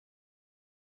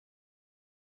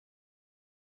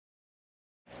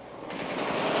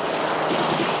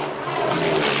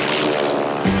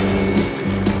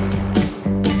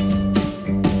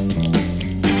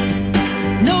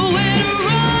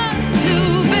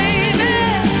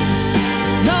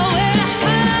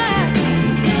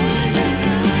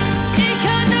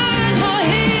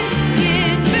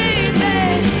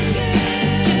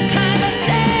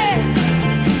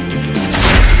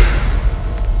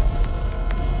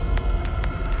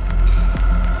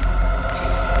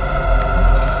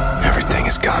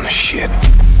ton of shit.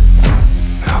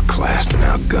 Outclassed and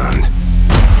outgunned.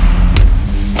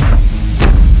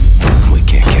 We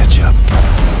can't catch up.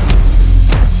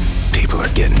 People are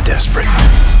getting desperate.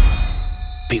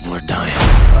 People are dying.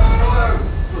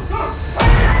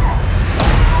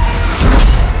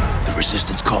 The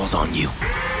resistance calls on you.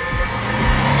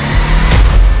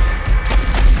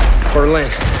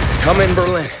 Berlin. Come in,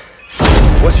 Berlin.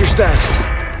 What's your status?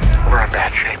 We're in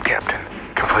bad shape, Captain.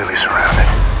 Completely surrounded.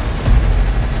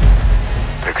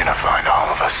 They're gonna find all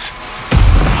of us.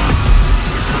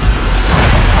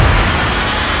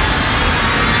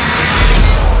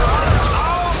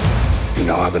 You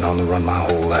know, I've been on the run my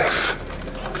whole life.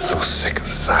 So sick of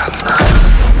the silence.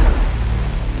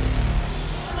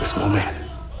 This moment,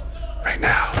 right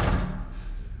now,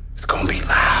 it's gonna be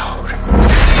loud.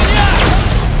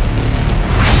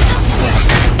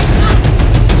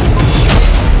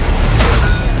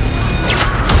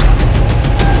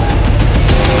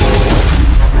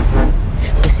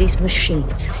 With these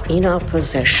machines in our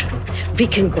possession, we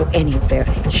can go anywhere,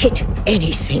 hit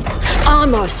anything,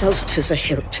 arm ourselves to the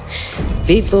hilt.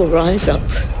 We will rise up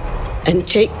and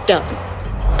take down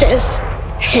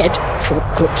Deathshead for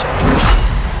good.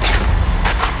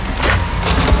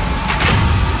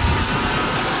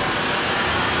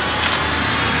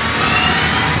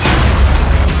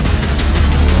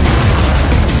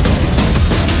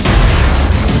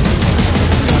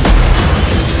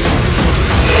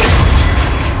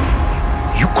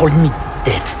 Call me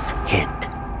Deathshead.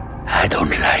 I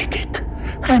don't like it.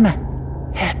 I'm a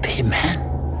happy man.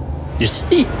 You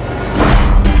see?